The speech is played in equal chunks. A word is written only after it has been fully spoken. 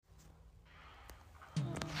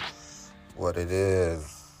What it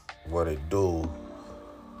is, what it do.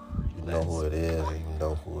 You know who it is, and you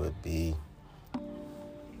know who it be.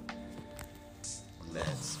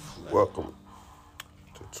 Welcome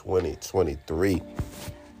to 2023.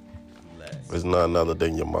 It's none other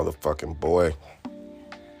than your motherfucking boy,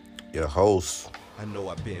 your host,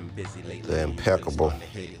 the impeccable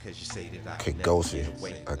Kgosi,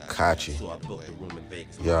 Akachi.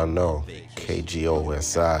 Y'all know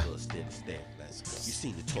Kgosi.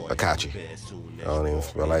 Akachi. I don't even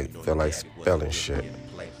feel like spelling shit.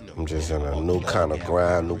 I'm just in a new kind of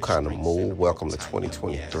grind, new kind of mood. Welcome to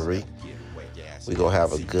 2023. We gonna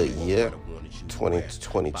have a good year.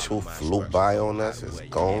 2022 flew by on us. It's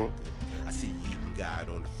gone.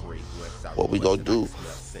 What we gonna do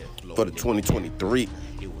for the 2023?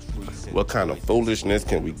 What kind of foolishness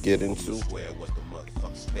can we get into?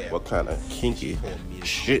 What kind of kinky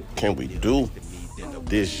shit can we do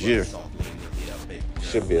this year?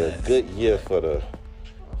 Should be a good year for the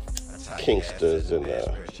kinksters and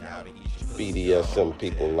BDSM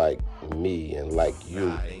people like me and like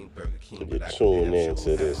you to tune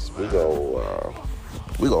into this. We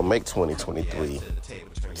gonna make 2023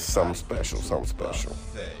 something special.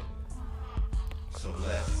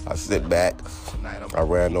 I sit back, I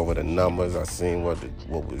ran over the numbers, I seen what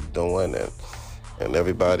we're doing, and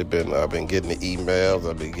everybody I've been getting the emails,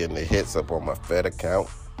 I've been getting the hits up on my Fed account.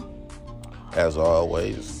 As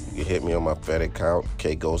always, you hit me on my Fed account,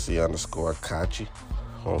 Kgosi_Akachi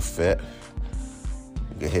on Fed.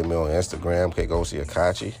 You can hit me on Instagram, Kgosi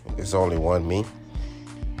Akachi. It's only one me.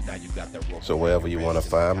 So wherever you want to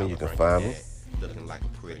find me, you can find me.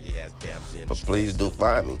 But please do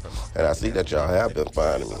find me. And I see that y'all have been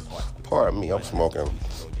finding me. Pardon me, I'm smoking.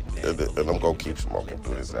 And I'm going to keep smoking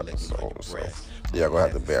through this episode. So y'all going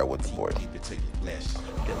to have to bear with the boy.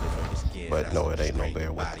 But no, it ain't no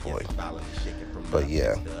bear with the boy. But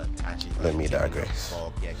yeah, let me digress.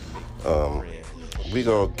 We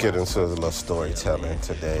gonna get into a little storytelling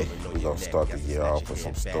today. We gonna start the year off with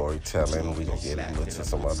some storytelling. We gonna get into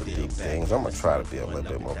some other deep things. I'm gonna try to be a little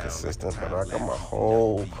bit more consistent, but I got my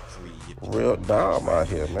whole real dom out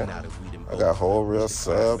here, man. I got whole real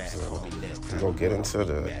subs, and we gonna get into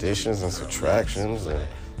the additions and subtractions and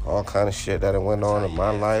all kind of shit that went on in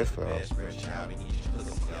my life.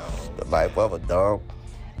 The life of a dom.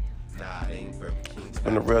 It's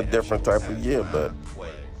been a real different type of year, but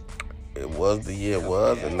it was the year it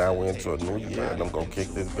was, and now we're into a new year, and I'm gonna kick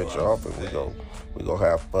this bitch off, and we gonna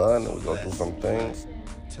have fun, and we gonna do some things,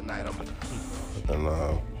 and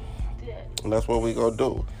that's what we gonna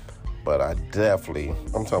do. But I'm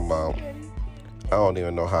talking about, I don't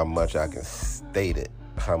even know how much I can state it,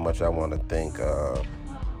 how much I want to thank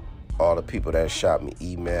all the people that shot me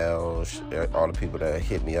emails, all the people that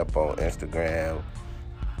hit me up on Instagram,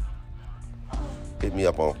 hit me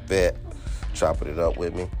up on Fet, chopping it up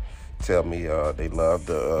with me. Tell me they love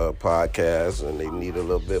the podcast and they need a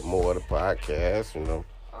little bit more of the podcast, you know.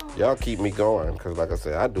 Y'all keep me going, because like I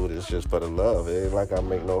said, I do this just for the love. It ain't like I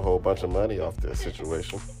make no whole bunch of money off this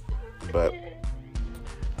situation. But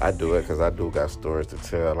I do it because I do got stories to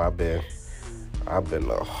tell. I've been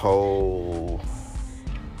a whole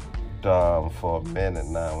dom for a minute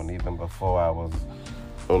now, and even before I was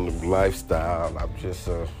on the lifestyle,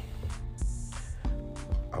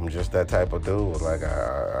 I'm just that type of dude. Like,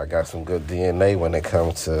 I got some good DNA when it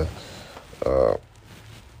comes to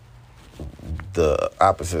the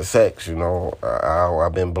opposite sex, you know.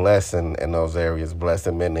 I've been blessed in those areas, blessed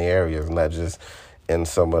in many areas, not just in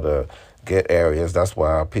some of the good areas. That's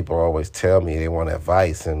why people always tell me they want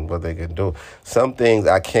advice and what they can do. Some things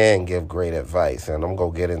I can give great advice, and I'm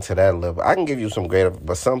going to get into that a little bit. I can give you some great advice,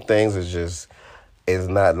 but some things it's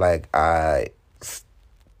not like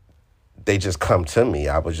they just come to me.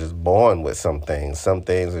 I was just born with some things. Some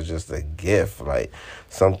things are just a gift. Like,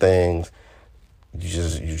 some things you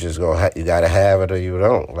gotta have it or you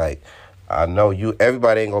don't. Like, I know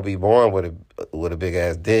everybody ain't gonna be born with a big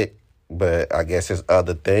ass dick, but I guess there's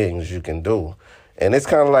other things you can do. And it's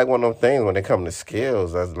kind of like one of those things when they come to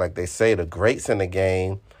skills. Like they say, the greats in the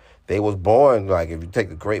game, they was born, like, if you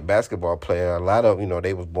take a great basketball player, a lot of,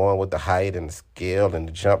 they was born with the height and the skill and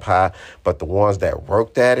the jump high, but the ones that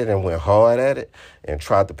worked at it and went hard at it and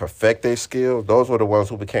tried to perfect their skills, those were the ones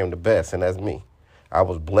who became the best, and that's me. I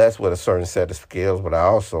was blessed with a certain set of skills, but I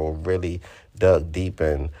also really dug deep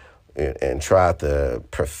and tried to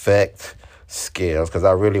perfect skills, because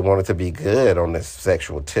I really wanted to be good on this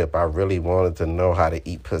sexual tip. I really wanted to know how to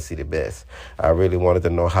eat pussy the best. I really wanted to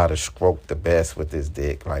know how to stroke the best with this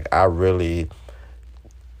dick. Like, I really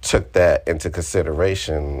took that into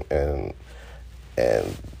consideration, and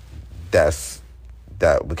that's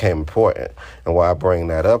that became important. And why I bring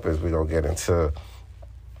that up is we're going to get into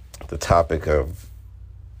the topic of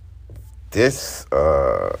this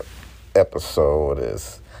episode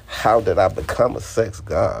is, how did I become a sex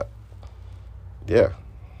god? Yeah,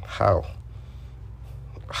 how?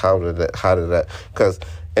 How did that, because,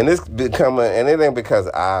 and it's becoming, and it ain't because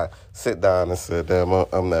I sit down and said, damn,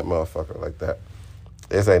 I'm that motherfucker like that.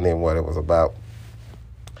 This ain't even what it was about.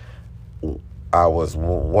 I was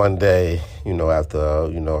one day, after,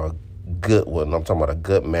 a good one, I'm talking about a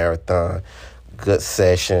good marathon, good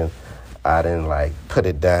session, I didn't, put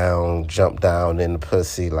it down, jump down in the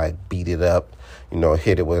pussy, beat it up,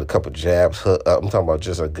 hit it with a couple jabs, hook up. I'm talking about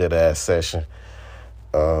just a good-ass session.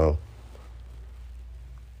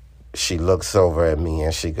 She looks over at me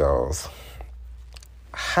and she goes,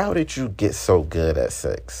 how did you get so good at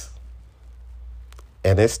sex?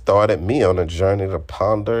 And it started me on a journey to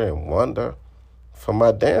ponder and wonder for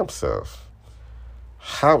my damn self.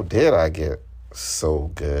 How did I get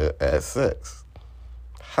so good at sex?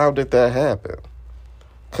 How did that happen?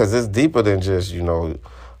 Because it's deeper than just,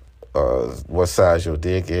 what size your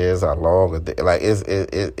dick is, how long a dick.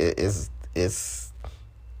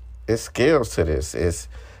 It's skills to this. It's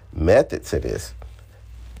method to this.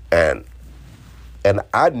 And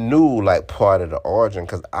I knew part of the origin,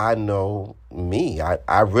 because I know me.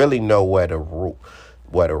 I really know where the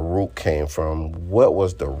root came from. What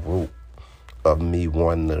was the root of me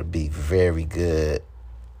wanting to be very good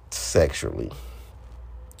sexually?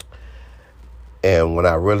 And when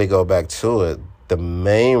I really go back to it, the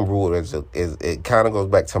main root is it kind of goes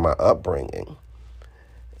back to my upbringing.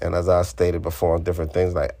 And as I stated before on different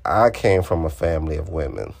things, I came from a family of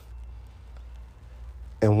women.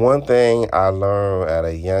 And one thing I learned at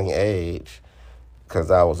a young age, because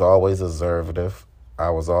I was always observative, I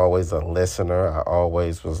was always a listener, I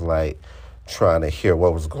always was trying to hear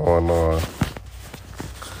what was going on.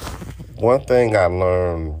 One thing I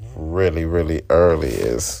learned really, really early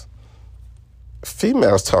is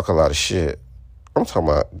females talk a lot of shit. I'm talking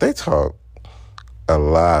about, they talk a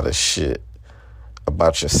lot of shit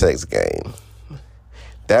about your sex game.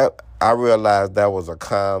 That I realized that was a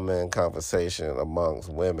common conversation amongst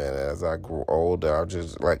women. As I grew older, I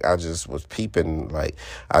just was peeping.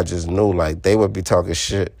 I just knew they would be talking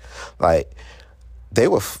shit. They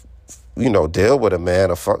would, deal with a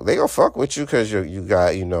man or fuck. They gonna fuck with you because you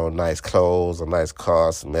got nice clothes, a nice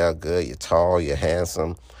car, smell good, you're tall, you're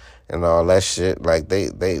handsome, and all that shit. They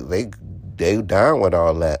down with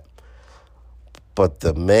all that. But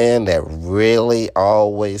the man that really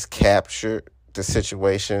always captured the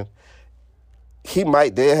situation, he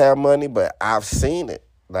did have money, but I've seen it.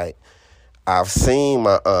 I've seen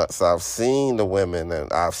my aunts, I've seen the women,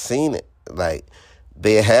 and I've seen it.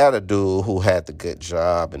 They had a dude who had the good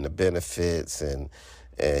job and the benefits, and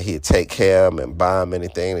he'd take care of them and buy them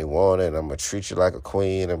anything they wanted. I'm going to treat you like a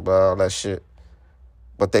queen and blah, all that shit.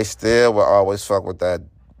 But they still would always fuck with that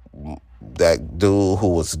dude who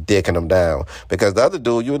was dicking them down. Because the other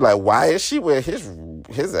dude, you were why is she with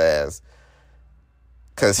his ass?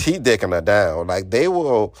 Because he dicking her down. They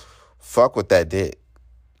will fuck with that dick.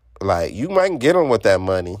 You might get them with that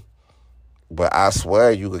money, but I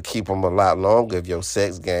swear you could keep them a lot longer if your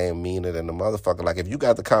sex game meaner than the motherfucker. If you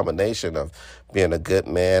got the combination of being a good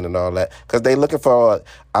man and all that. Because they looking for,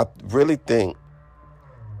 I really think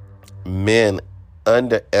men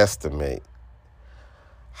underestimate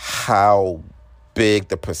how big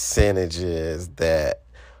the percentage is that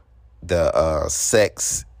the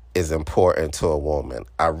sex is important to a woman.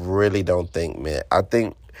 I really don't think men. I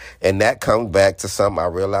think, and that comes back to something I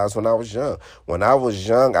realized when I was young. When I was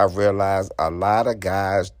young, I realized a lot of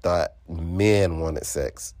guys thought men wanted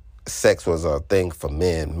sex. Sex was a thing for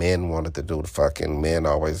men. Men wanted to do the fucking. Men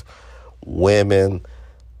always. Women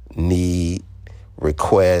need,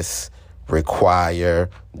 request, require,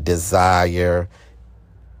 desire,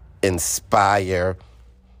 inspire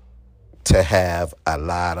to have a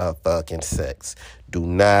lot of fucking sex. Do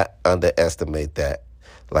not underestimate that.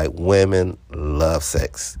 Women love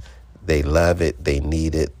sex. They love it. They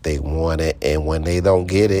need it. They want it. And when they don't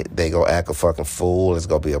get it, they go act a fucking fool. It's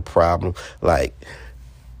going to be a problem.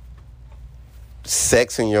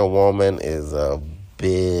 Sexing your woman is a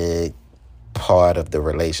big part of the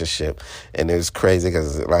relationship. And it was crazy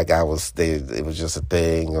because it was just a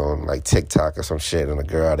thing on TikTok or some shit, and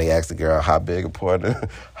they asked the girl how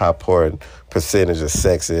important percentage of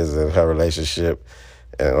sex is in her relationship,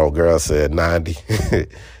 and old girl said 90.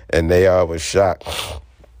 And they all was shocked,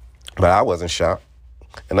 but I wasn't shocked.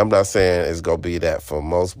 And I'm not saying it's gonna be that for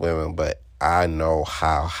most women, but I know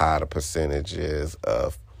how high the percentage is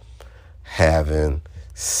of having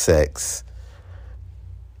sex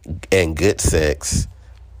and good sex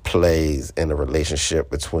plays in a relationship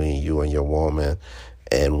between you and your woman.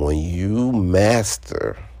 And when you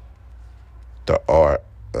master the art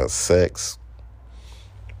of sex,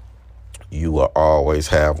 you will always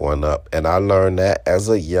have one up. And I learned that as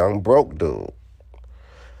a young broke dude.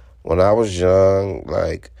 When I was young,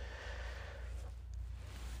 like,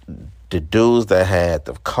 the dudes that had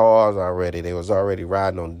the cars already, they was already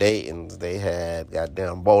riding on Dayton's. They had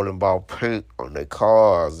goddamn bowling ball paint on their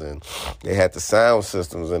cars, and they had the sound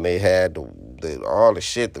systems, and they had all the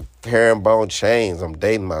shit, the herringbone chains. I'm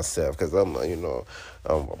dating myself because I'm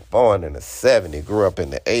born in the '70s, grew up in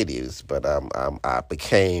the '80s, but I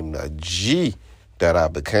became a G that I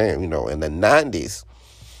became. In the '90s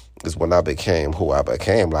is when I became who I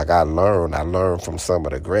became. Like I learned from some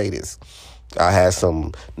of the greatest. I had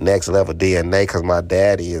some next level DNA because my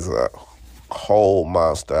daddy is a whole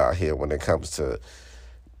monster out here when it comes to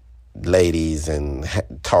ladies and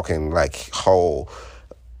talking like whole.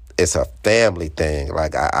 It's a family thing.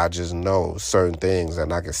 Like I just know certain things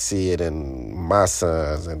and I can see it in my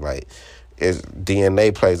sons, and like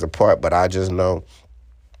DNA plays a part, but I just know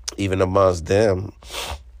even amongst them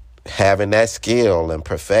having that skill and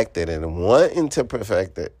perfect it and wanting to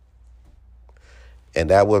perfect it. And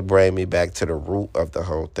that would bring me back to the root of the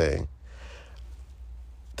whole thing.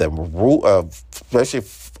 The root of, especially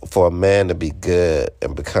for a man to be good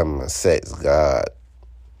and become a sex god,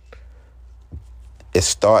 it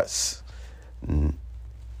starts in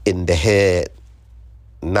the head,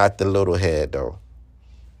 not the little head though.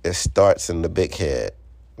 It starts in the big head,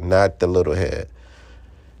 not the little head.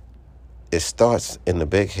 It starts in the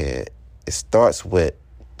big head. It starts with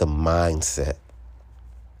the mindset.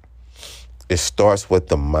 It starts with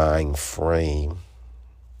the mind frame.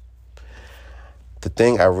 The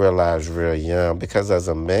thing I realized real young, because as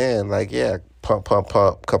a man, like, yeah, pump,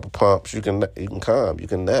 couple pumps, you can come, you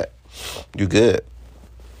can nut, you good.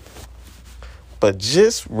 But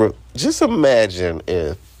just imagine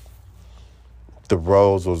if the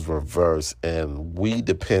roles was reversed and we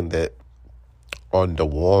depended on the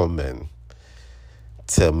woman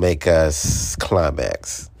to make us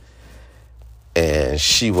climax. And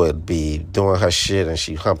she would be doing her shit and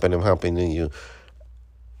she humping you.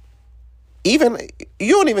 Even,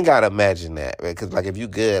 you don't even got to imagine that. Because, like, if you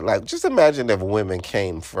good, like, just imagine if women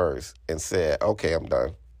came first and said, okay, I'm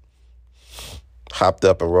done. Hopped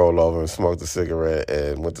up and rolled over and smoked a cigarette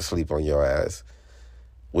and went to sleep on your ass.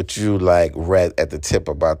 Would you, like, read at the tip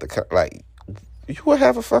about like, you would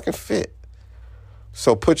have a fucking fit.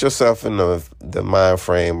 So put yourself in the mind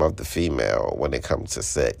frame of the female when it comes to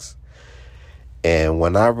sex. And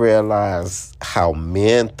when I realized how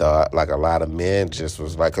men thought, like a lot of men just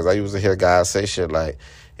was like, because I used to hear guys say shit like,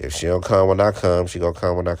 if she don't come when I come, she gonna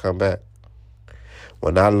come when I come back.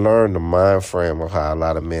 When I learned the mind frame of how a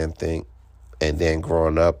lot of men think, and then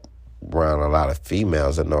growing up around a lot of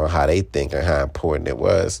females and knowing how they think and how important it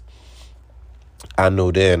was, I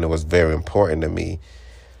knew then it was very important to me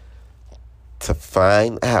to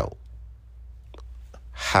find out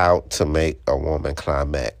how to make a woman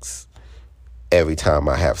climax every time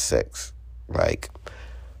I have sex. Like,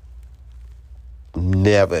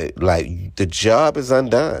 never, like, the job is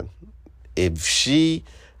undone. If she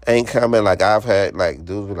ain't coming, like, I've had, like,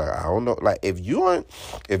 dudes be like, I don't know. Like, if you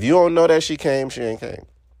don't know that she came, she ain't came.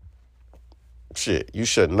 Shit, you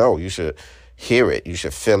should know. You should hear it. You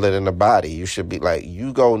should feel it in the body. You should be, like,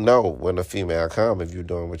 you gonna know when a female come if you're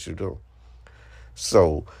doing what you do.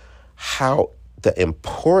 So, how the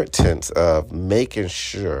importance of making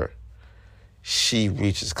sure she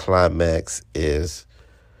reaches climax is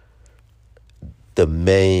the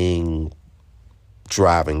main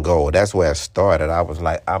driving goal. That's where it started. I was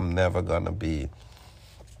like, I'm never going to be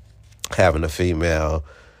having a female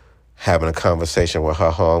having a conversation with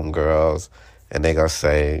her homegirls and they going to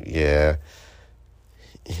say, yeah,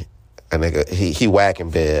 and he whack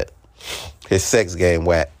in bed. His sex game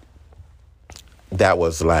whack. That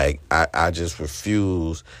was like, I just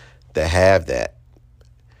refused to have that.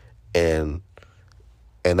 And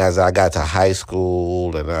as I got to high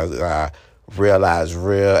school and I realized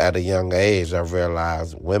at a young age, I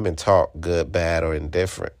realized women talk good, bad, or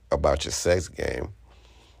indifferent about your sex game.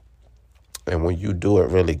 And when you do it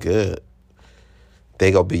really good,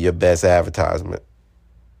 they gonna be your best advertisement.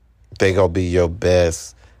 They gonna be your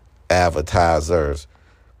best advertisers.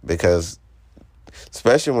 Because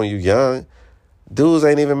especially when you're young, dudes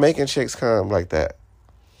ain't even making chicks come like that.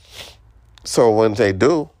 So when they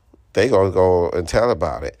do, they gonna go and tell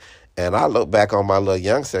about it. And I look back on my little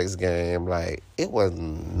young sex game, like, it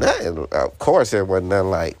wasn't nothing. Of course, it wasn't nothing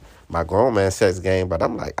like my grown man sex game, but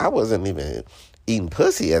I'm like, I wasn't even eating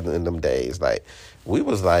pussy in them days. Like, we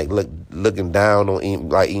was like looking down on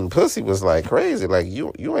eating pussy was like crazy. Like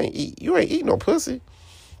you ain't eat no pussy.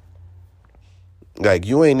 Like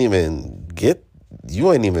you ain't even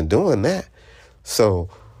doing that. So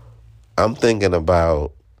I'm thinking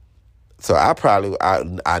about. So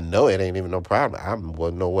I know it ain't even no problem. I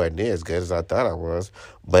wasn't nowhere near as good as I thought I was,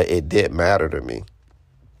 but it did matter to me.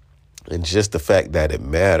 And just the fact that it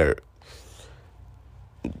mattered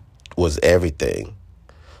was everything.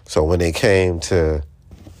 So when it came to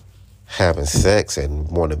having sex and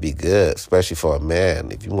want to be good, especially for a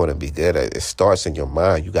man, if you want to be good, it starts in your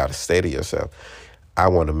mind. You got to say to yourself, I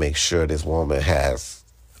want to make sure this woman has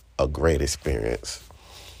a great experience.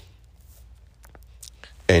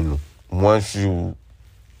 And once you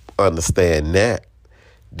understand that,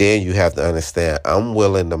 then you have to understand I'm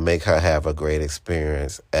willing to make her have a great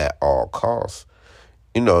experience at all costs.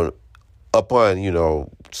 Upon,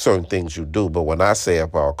 certain things you do. But when I say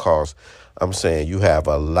at all costs, I'm saying you have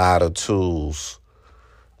a lot of tools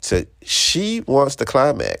she wants the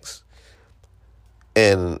climax.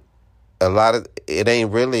 And it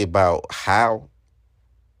ain't really about how,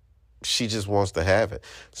 she just wants to have it.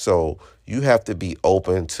 So you have to be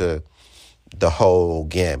open to the whole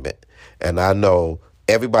gamut. And I know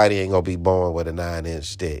everybody ain't gonna be born with a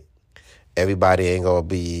 9-inch dick. Everybody ain't gonna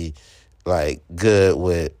be like good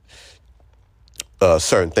with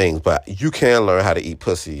certain things, but you can learn how to eat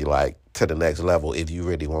pussy like to the next level if you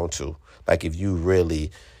really want to. Like if you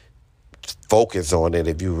really focus on it,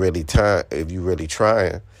 if you really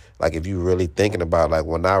trying, like if you really thinking about like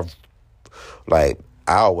when I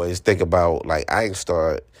always think about like I ain't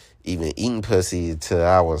start even eating pussy till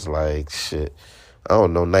I was like shit, I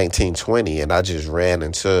don't know, 19, 20, and I just ran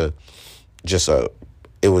into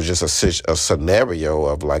it was just a scenario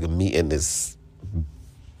of like meeting this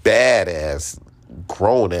badass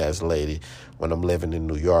grown ass lady when I'm living in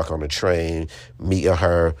New York on the train, meeting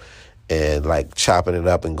her and like chopping it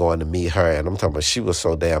up and going to meet her. And I'm talking about she was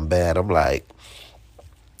so damn bad. I'm like,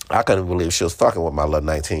 I couldn't believe she was fucking with my little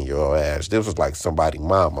 19-year-old ass. This was like somebody's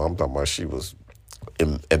mama. I'm talking about she was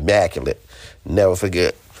immaculate. Never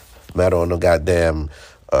forget. Met her on the goddamn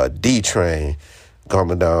D train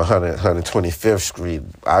coming down 125th Street.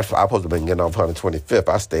 I supposed to have been getting off 125th.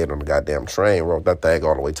 I stayed on the goddamn train, rode that thing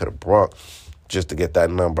all the way to the Bronx just to get that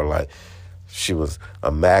number. Like, she was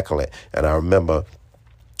immaculate. And I remember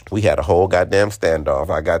we had a whole goddamn standoff.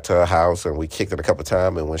 I got to her house and we kicked it a couple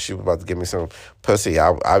times. And when she was about to give me some pussy,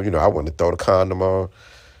 I wanted to throw the condom on.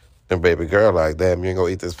 And baby girl like, damn, you ain't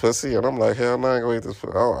gonna eat this pussy? And I'm like, hell no, I ain't gonna eat this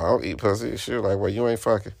pussy. Oh, I don't eat pussy. She was like, well, you ain't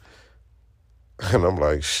fucking. And I'm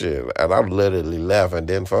like, shit. And I literally left and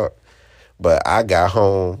didn't fuck. But I got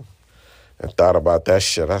home and thought about that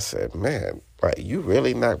shit. I said, man, like, you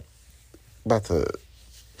really not about to,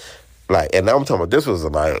 like, and I'm talking about this was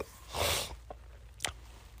like,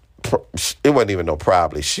 it wasn't even no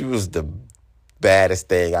probably. She was the baddest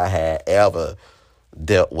thing I had ever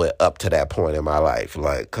dealt with up to that point in my life.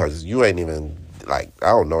 Like, cause you ain't even, like, I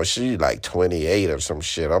don't know, she like 28 or some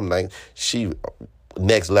shit. I'm like, she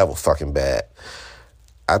next level fucking bad.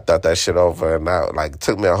 I thought that shit over and out. Like, it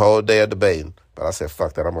took me a whole day of debating. But I said,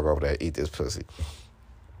 fuck that, I'm gonna go over there and eat this pussy.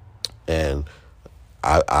 And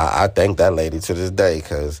I thank that lady to this day,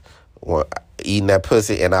 because eating that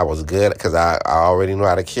pussy, and I was good, because I already knew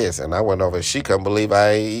how to kiss. And I went over, and she couldn't believe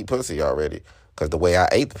I ain't eat pussy already. Because the way I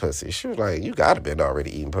ate the pussy, she was like, you gotta been already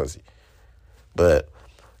eating pussy. But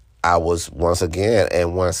I was, once I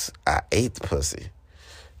ate the pussy,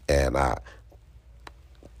 and I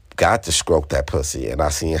got to stroke that pussy, and I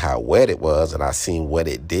seen how wet it was, and I seen what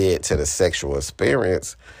it did to the sexual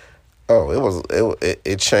experience. Oh,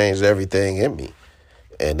 it changed everything in me.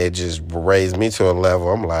 And it just raised me to a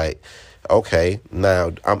level. I'm like, okay,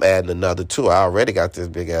 now I'm adding another two. I already got this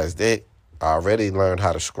big ass dick. I already learned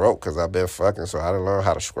how to stroke because I've been fucking, so I didn't learn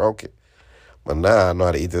how to stroke it. But now I know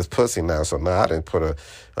how to eat this pussy now. So now I didn't put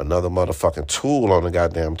another motherfucking tool on the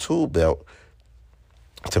goddamn tool belt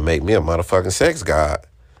to make me a motherfucking sex god.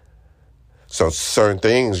 So certain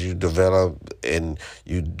things you develop in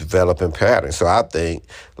patterns. So I think,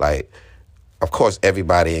 like, of course,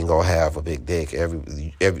 everybody ain't gonna have a big dick.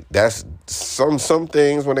 Every that's some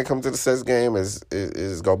things when it comes to the sex game is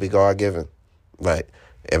gonna be God given. Like,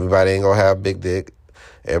 everybody ain't gonna have a big dick.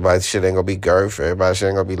 Everybody's shit ain't gonna be girth. Everybody's shit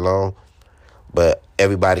ain't gonna be long. But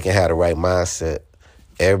everybody can have the right mindset.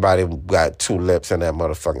 Everybody got two lips and that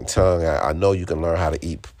motherfucking tongue. I know you can learn how to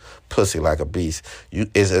eat pussy like a beast.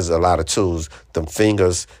 It's a lot of tools. Them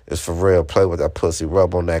fingers is for real. Play with that pussy.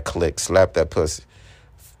 Rub on that clit. Slap that pussy.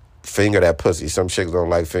 Finger that pussy. Some chicks don't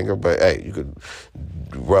like finger, but hey, you could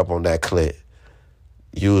rub on that clit.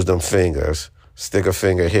 Use them fingers. Stick a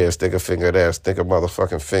finger here, stick a finger there, stick a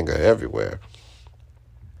motherfucking finger everywhere.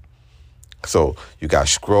 So you got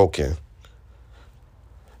stroking,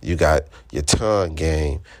 you got your tongue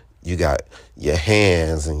game, you got your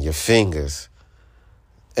hands and your fingers,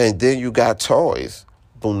 and then you got toys.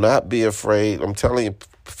 Do not be afraid. I'm telling you,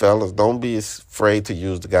 fellas, don't be afraid to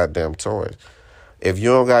use the goddamn toys. If you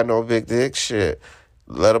don't got no big dick, shit,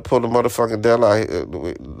 let her pull the motherfucking Della.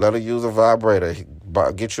 Let her use a vibrator.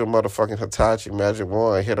 Get you a motherfucking Hitachi magic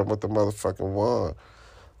wand. Hit her with the motherfucking wand.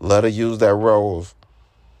 Let her use that rose.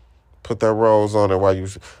 Put that rose on it while you,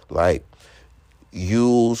 like,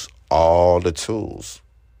 use all the tools.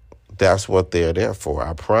 That's what they're there for,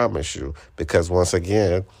 I promise you. Because once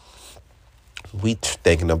again, we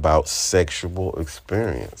thinking about sexual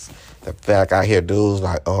experience. The fact I hear dudes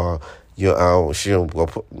like, oh, she don't go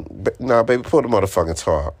put, nah, baby, pull the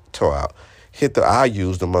motherfucking toe out. I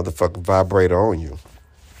use the motherfucking vibrator on you.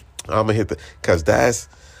 I'm gonna cause that's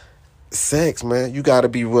sex, man. You gotta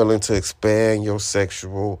be willing to expand your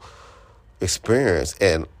sexual experience.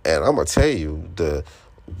 And I'm gonna tell you, the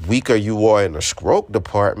weaker you are in the stroke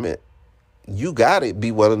department, you gotta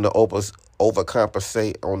be willing to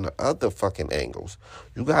overcompensate on the other fucking angles.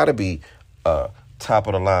 You gotta be top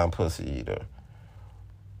of the line pussy eater.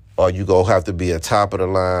 Or you gonna have to be a top of the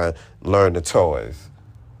line, learn the toys.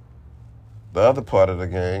 The other part of the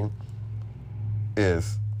game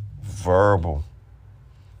is verbal.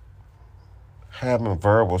 Having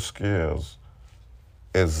verbal skills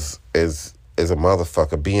is a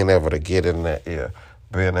motherfucker. Being able to get in that ear,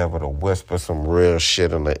 being able to whisper some real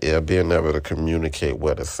shit in the ear, being able to communicate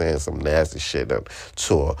with her, saying some nasty shit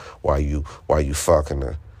to her while you fucking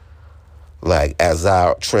her. Like, as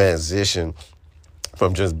I transition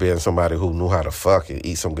from just being somebody who knew how to fuck and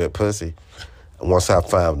eat some good pussy, once I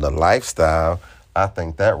found the lifestyle, I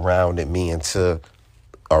think that rounded me into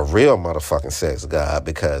a real motherfucking sex god,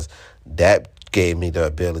 because that gave me the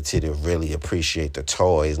ability to really appreciate the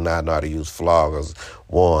toys, not know how to use floggers,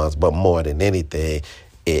 wands, but more than anything,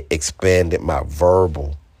 it expanded my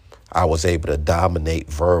verbal. I was able to dominate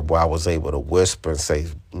verbal. I was able to whisper and say,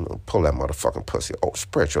 pull that motherfucking pussy. Oh,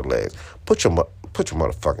 spread your legs. Put your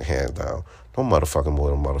motherfucking hands down. Don't motherfucking move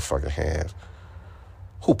them motherfucking hands.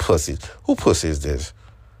 Who pussy is this?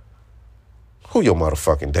 Who your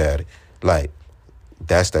motherfucking daddy? Like,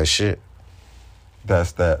 that's that shit.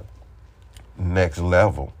 That's that next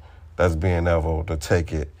level. That's being able to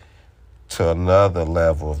take it to another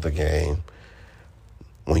level of the game.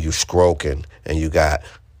 When you stroking and you got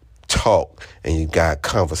talk and you got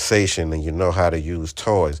conversation and you know how to use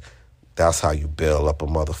toys, that's how you build up a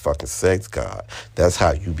motherfucking sex god. That's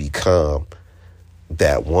how you become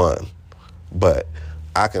that one. But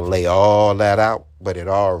I can lay all that out, but it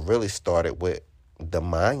all really started with the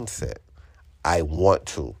mindset. I want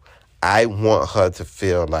her to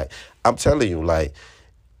feel like, I'm telling you, like,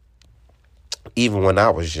 even when I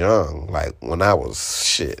was young, like when I was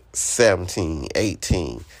 17,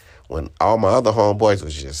 18, when all my other homeboys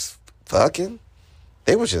was just fucking,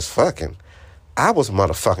 they was just fucking. I was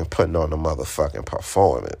motherfucking putting on a motherfucking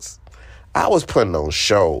performance. I was putting on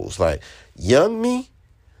shows. Like, young me,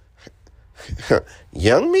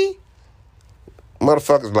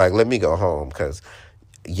 motherfuckers like, let me go home, because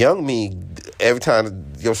young me, every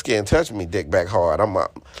time your skin touched me, dick back hard.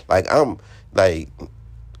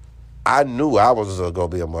 I knew I was gonna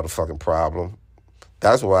be a motherfucking problem.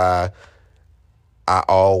 That's why I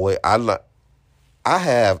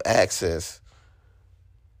have access,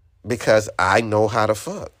 because I know how to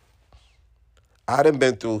fuck. I done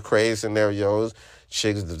been through crazy scenarios.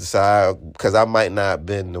 Chicks decide, because I might not have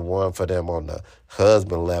been the one for them on the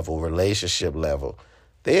husband level, relationship level.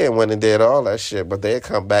 They ain't went and did all that shit, but they'd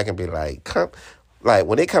come back and be like,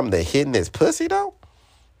 when they come to hitting this pussy though,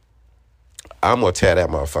 I'm gonna tear that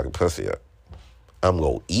motherfucking pussy up. I'm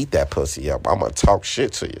gonna eat that pussy up. I'm gonna talk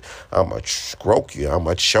shit to you. I'm gonna stroke you. I'm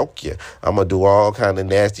gonna choke you. I'm gonna do all kind of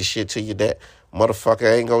nasty shit to you that motherfucker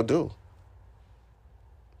ain't gonna do.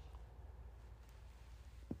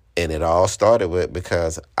 And it all started with,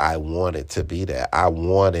 because I wanted to be that. I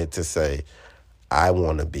wanted to say, I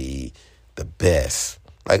want to be the best.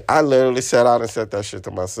 Like, I literally sat out and said that shit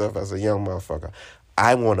to myself as a young motherfucker.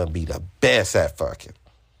 I want to be the best at fucking.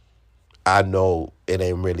 I know it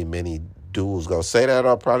ain't really many dudes gonna say that,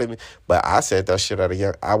 or probably me, but I said that shit at a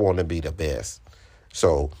young. I want to be the best.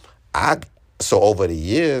 So over the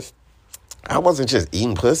years, I wasn't just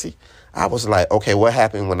eating pussy. I was like, okay, what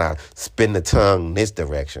happened when I spin the tongue this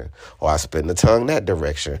direction? Or I spin the tongue that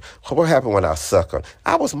direction? What happened when I suck her?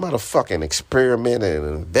 I was motherfucking experimenting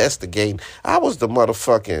and investigating. I was the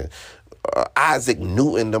motherfucking Isaac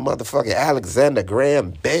Newton, the motherfucking Alexander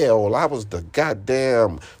Graham Bell. I was the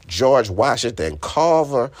goddamn George Washington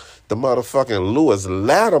Carver, the motherfucking Lewis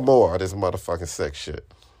Lattimore of this motherfucking sex shit.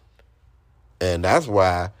 And that's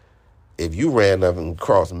why if you ran up and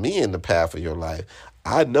crossed me in the path of your life,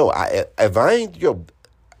 I know if I ain't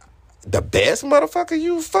the best motherfucker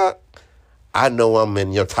you fuck, I know I'm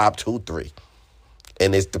in your top 2, 3.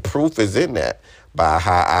 And the proof is in that by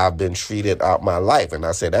how I've been treated out my life. And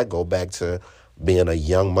I say that go back to being a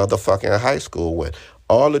young motherfucker in high school when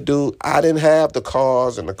all the dude, I didn't have the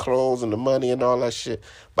cars and the clothes and the money and all that shit,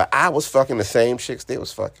 but I was fucking the same chicks they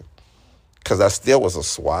was fucking. Because I still was a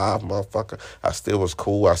suave motherfucker. I still was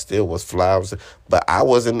cool. I still was fly. But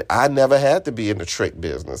I never had to be in the trick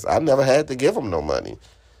business. I never had to give them no money.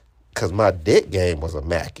 Because my dick game was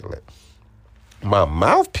immaculate. My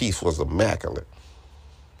mouthpiece was immaculate.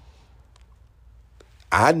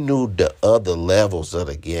 I knew the other levels of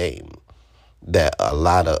the game that a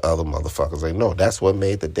lot of other motherfuckers ain't know. That's what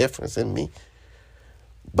made the difference in me.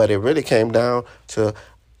 But it really came down to,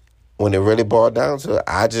 when it really boiled down to it,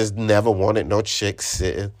 I just never wanted no chick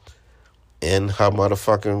sitting in her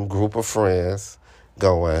motherfucking group of friends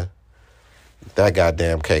going, that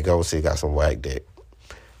goddamn Kgosi got some whack dick.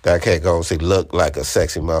 That Kgosi looked like a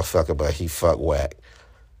sexy motherfucker, but he fuck whack.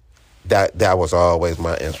 That was always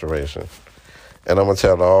my inspiration. And I'm going to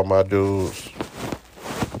tell all my dudes,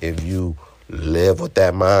 if you live with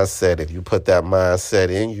that mindset, if you put that mindset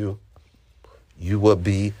in you, you will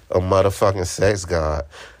be a motherfucking sex god.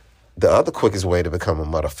 The other quickest way to become a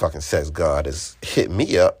motherfucking sex god is hit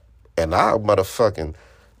me up, and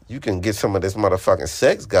you can get some of this motherfucking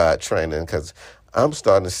sex god training, because I'm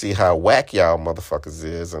starting to see how whack y'all motherfuckers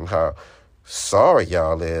is and how sorry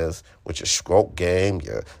y'all is with your stroke game,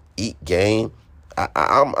 your eat game.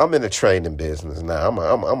 I'm in the training business now. I'm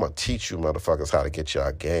gonna teach you motherfuckers how to get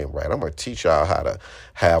y'all game right. I'm gonna teach y'all how to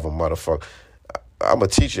have a motherfucker. I'm gonna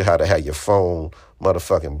teach you how to have your phone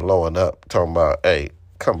motherfucking blowing up, talking about, hey,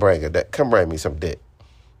 come bring me some dick.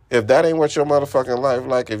 If that ain't what your motherfucking life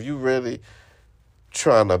like, if you really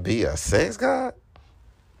trying to be a sex god,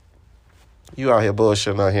 you out here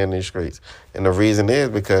bullshitting out here in these streets. And the reason is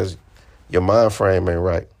because your mind frame ain't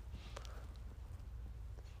right.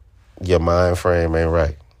 Your mind frame ain't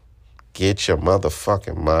right. Get your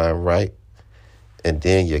motherfucking mind right, and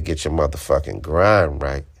then you get your motherfucking grind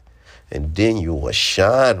right, and then you will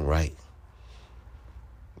shine right.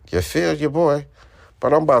 You feel your boy?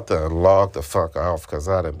 But I'm about to log the fuck off because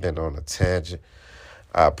I done been on a tangent.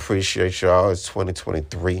 I appreciate y'all. It's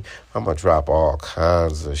 2023. I'm going to drop all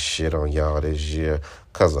kinds of shit on y'all this year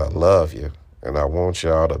because I love you. And I want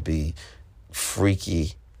y'all to be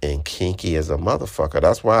freaky and kinky as a motherfucker.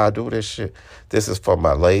 That's why I do this shit. This is for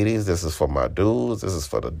my ladies. This is for my dudes. This is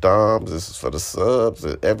for the doms. This is for the subs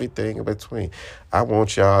and everything in between. I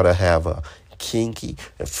want y'all to have a kinky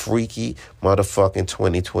and freaky motherfucking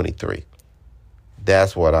 2023.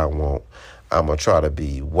 That's what I want. I'm going to try to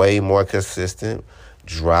be way more consistent,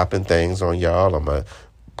 dropping things on y'all. I'm going to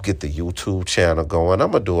get the YouTube channel going.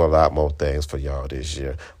 I'm going to do a lot more things for y'all this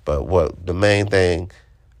year. But the main thing,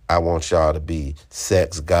 I want y'all to be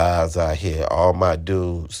sex guys out here. All my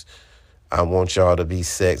dudes, I want y'all to be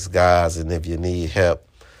sex guys. And if you need help,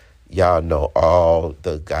 y'all know all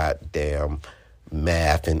the goddamn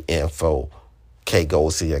math and info.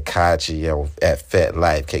 Kgosi Akachi at Fat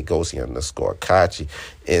Life, Kgosi_Akachi,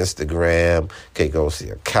 Instagram,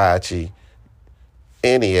 Kgosi Akachi,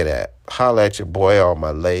 any of that. Holla at your boy, all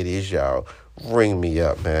my ladies, y'all. Ring me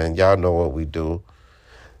up, man. Y'all know what we do.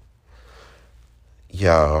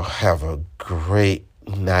 Y'all have a great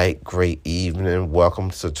night, great evening. Welcome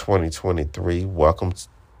to 2023. Welcome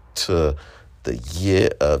to the year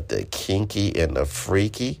of the kinky and the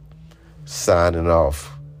freaky. Signing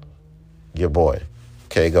off. Your boy,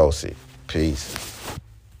 Kgosi. Peace.